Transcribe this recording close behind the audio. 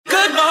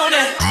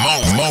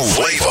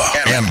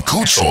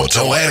Kutso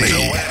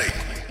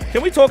Tawani.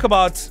 Can we talk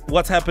about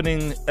what's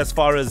happening as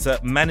far as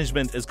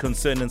management is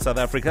concerned in South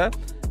Africa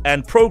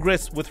and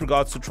progress with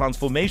regards to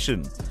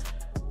transformation?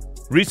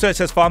 Research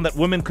has found that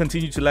women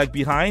continue to lag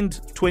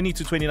behind. 20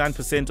 to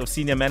 29% of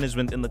senior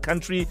management in the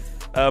country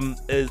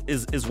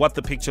is what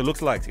the picture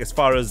looks like as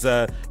far as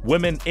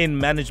women in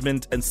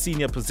management and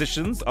senior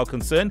positions are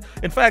concerned.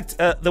 In fact,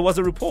 there was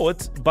a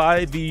report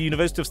by the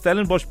University of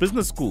Stellenbosch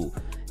Business School.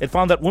 It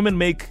found that women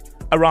make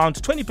around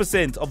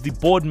 20% of the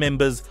board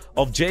members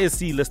of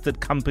JSE-listed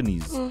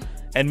companies.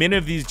 And many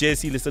of these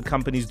JSE-listed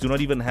companies do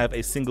not even have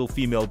a single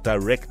female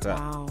director.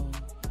 Wow.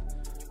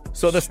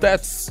 So the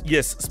stats,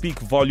 yes, speak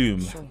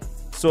volume. Sure.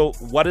 So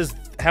what is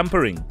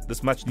hampering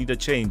this much needed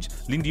change?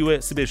 Lindiwe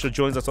Sebesho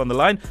joins us on the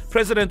line,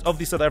 president of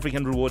the South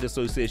African Reward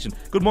Association.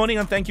 Good morning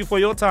and thank you for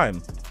your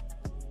time.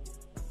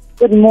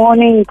 Good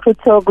morning,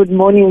 Kuto. Good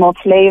morning, More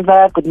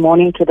Flavor. Good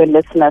morning to the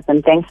listeners,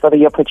 and thanks for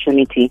the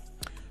opportunity.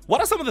 What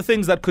are some of the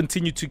things that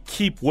continue to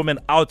keep women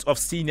out of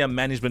senior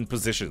management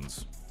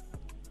positions?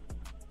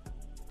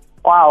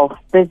 Wow,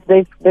 there's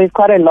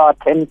quite a lot,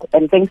 and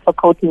thanks for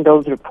quoting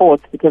those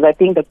reports, because I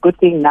think the good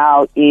thing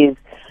now is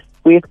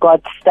we've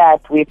got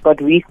stats, we've got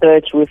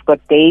research, we've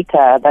got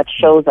data that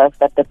shows us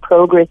that the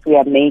progress we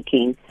are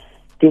making,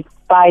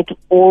 despite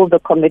all the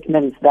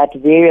commitments that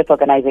various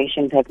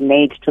organizations have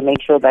made to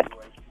make sure that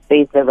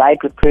there's the right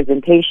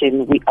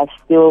representation, we are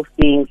still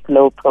seeing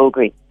slow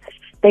progress.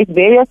 There's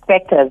various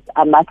factors,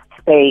 I must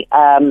say,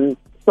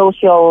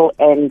 social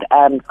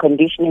and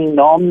conditioning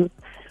norms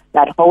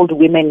that hold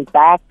women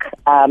back.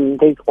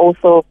 There's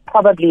also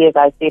probably, as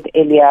I said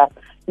earlier,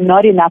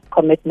 not enough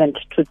commitment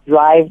to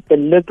drive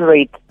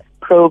deliberate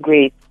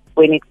progress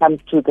when it comes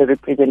to the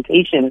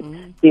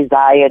representation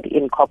desired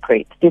in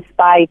corporate,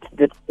 despite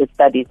the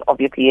studies,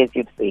 obviously, as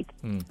you've said.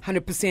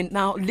 100%.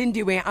 Now,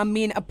 Lindiwe, I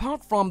mean,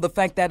 apart from the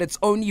fact that it's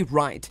only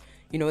right,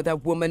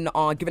 that women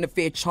are given a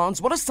fair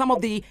chance, what are some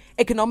of the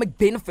economic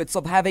benefits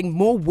of having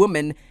more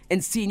women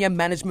in senior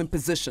management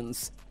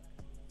positions?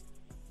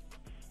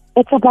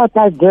 It's about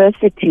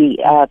diversity,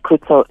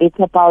 Kuto. It's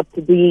about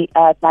the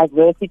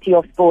diversity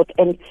of thought.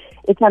 And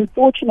it's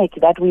unfortunate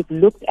that we've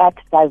looked at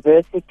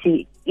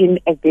diversity in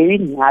a very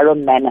narrow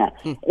manner.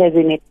 As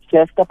in, it's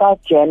just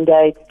about gender,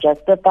 it's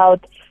just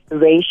about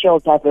racial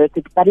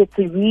diversity, but it's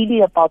really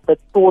about the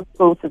thought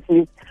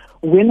processes.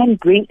 Women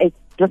bring a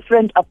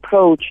different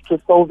approach to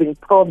solving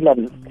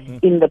problems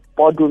in the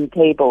boardroom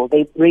table.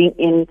 They bring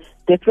in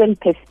different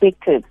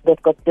perspectives.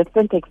 They've got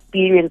different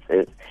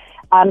experiences.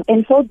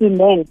 And so do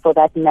men, for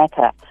that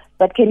matter.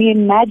 But can you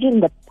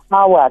imagine the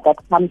power that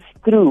comes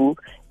through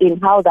in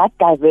how that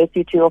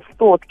diversity of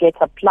thought gets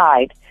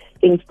applied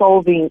in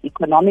solving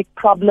economic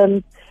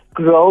problems,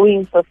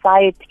 growing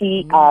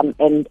society,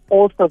 and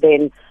also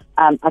then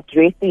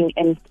addressing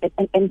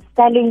and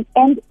selling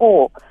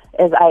or,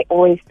 as I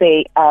always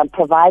say,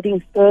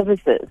 providing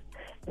services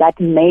that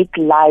make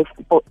life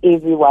for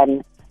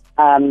everyone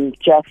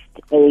just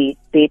a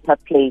better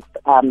place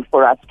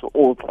for us to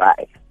all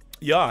thrive.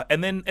 Yeah,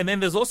 and then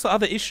there's also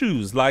other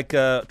issues like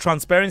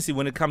transparency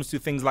when it comes to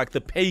things like the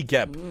pay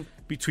gap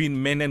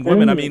between men and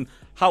women. I mean,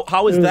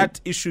 how is that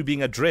issue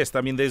being addressed?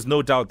 I mean, there's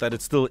no doubt that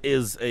it still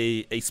is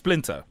a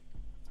splinter.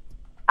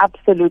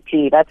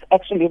 Absolutely. That's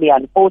actually the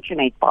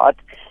unfortunate part,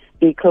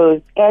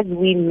 because as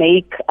we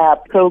make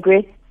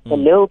progress, the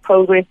little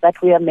progress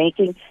that we are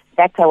making, in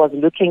fact, I was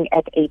looking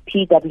at a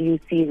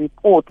PwC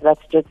report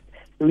that's just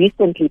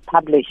recently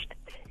published.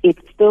 It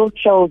still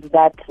shows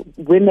that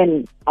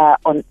women,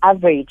 on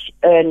average,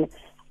 earn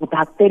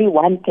about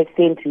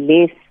 31%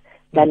 less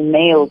than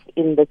males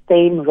in the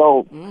same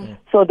role.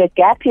 So the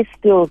gap is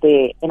still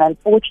there, and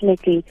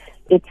unfortunately,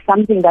 it's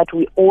something that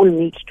we all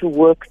need to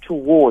work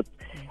towards.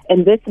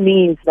 And this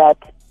means that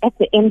at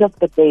the end of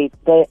the day,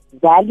 the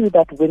value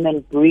that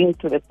women bring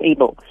to the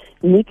table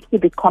needs to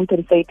be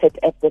compensated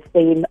at the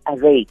same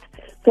rate.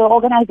 So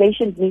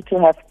organizations need to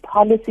have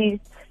policies,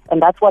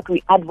 and that's what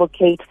we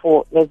advocate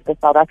for as the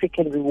South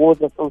African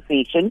Rewards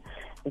Association,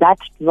 that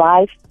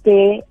drive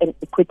fair and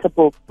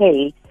equitable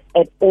pay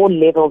at all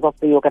levels of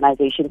the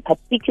organization,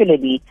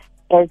 particularly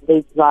as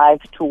they drive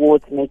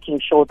towards making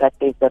sure that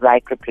there's the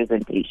right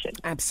representation.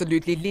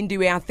 Absolutely.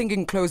 Lindiwe, I think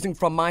in closing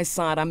from my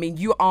side, I mean,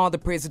 you are the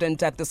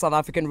president at the South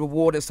African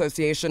Reward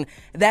Association.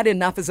 That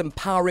enough is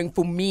empowering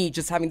for me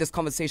just having this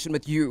conversation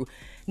with you.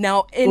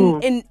 Now,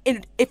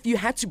 if you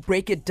had to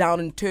break it down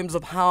in terms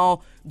of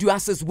how do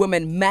us as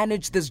women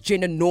manage this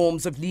gender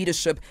norms of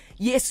leadership,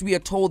 yes, we are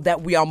told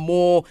that we are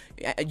more,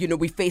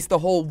 we face the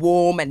whole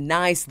warm and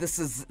nice, this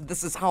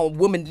is how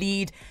women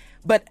lead,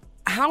 but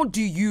how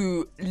do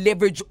you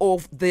leverage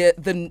off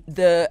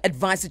the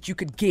advice that you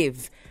could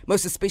give,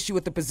 most especially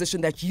with the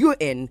position that you're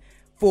in,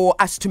 for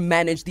us to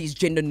manage these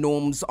gender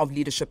norms of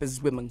leadership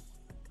as women?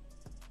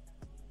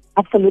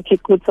 Absolutely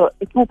good. So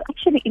it was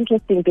actually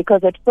interesting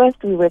because at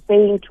first we were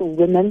saying to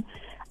women,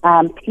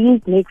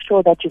 please make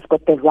sure that you've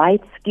got the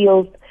right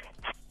skills,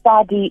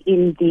 study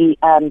in the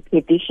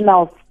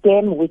traditional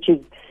STEM, which is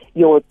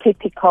your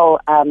typical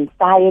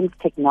science,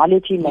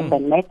 technology,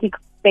 mathematics,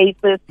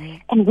 spaces,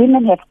 and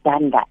women have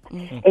done that.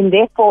 And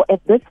therefore,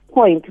 at this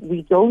point,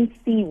 we don't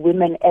see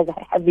women as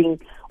having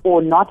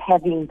or not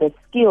having the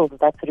skills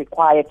that's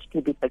required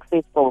to be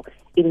successful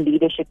in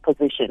leadership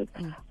positions.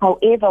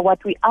 However,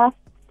 what we are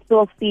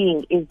still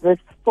seeing is this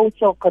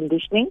social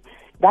conditioning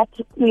that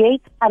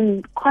creates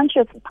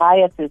unconscious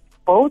biases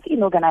both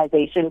in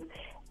organizations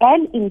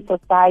and in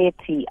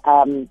society,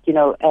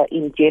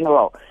 in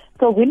general.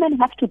 So women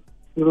have to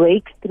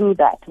break through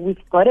that.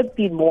 We've got to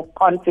be more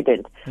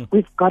confident.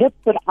 We've got to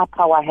put up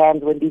our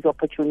hands when these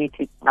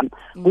opportunities come.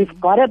 We've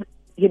got to,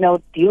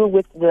 deal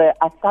with the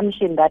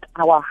assumption that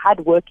our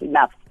hard work is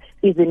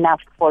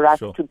enough for us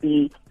to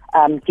be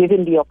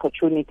given the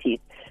opportunities.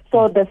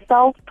 So the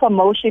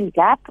self-promotion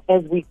gap,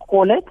 as we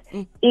call it,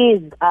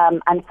 is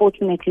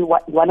unfortunately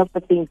one of the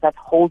things that's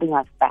holding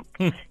us back.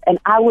 And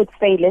I would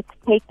say let's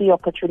take the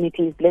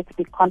opportunities, let's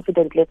be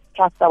confident, let's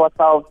trust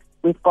ourselves.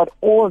 We've got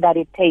all that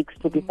it takes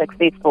to be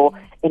successful,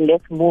 and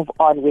let's move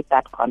on with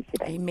that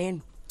confidence.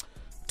 Amen.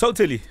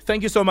 Totally.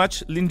 Thank you so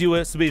much,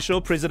 Lindiwe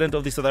Sebesho, President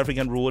of the South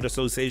African Reward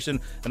Association,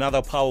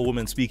 another power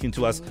woman speaking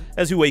to us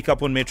as you wake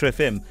up on Metro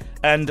FM.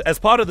 And as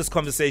part of this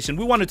conversation,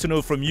 we wanted to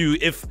know from you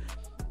if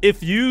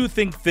you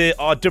think there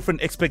are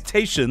different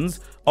expectations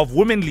of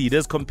women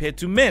leaders compared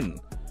to men.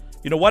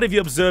 What have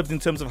you observed in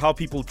terms of how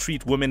people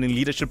treat women in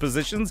leadership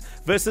positions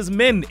versus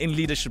men in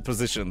leadership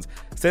positions?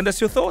 Send us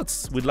your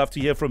thoughts. We'd love to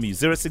hear from you.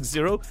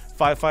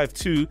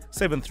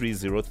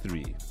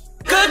 060-552-7303.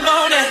 Good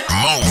morning.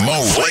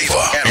 Mo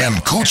Flavor and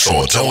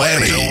Kutso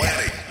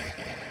Toani.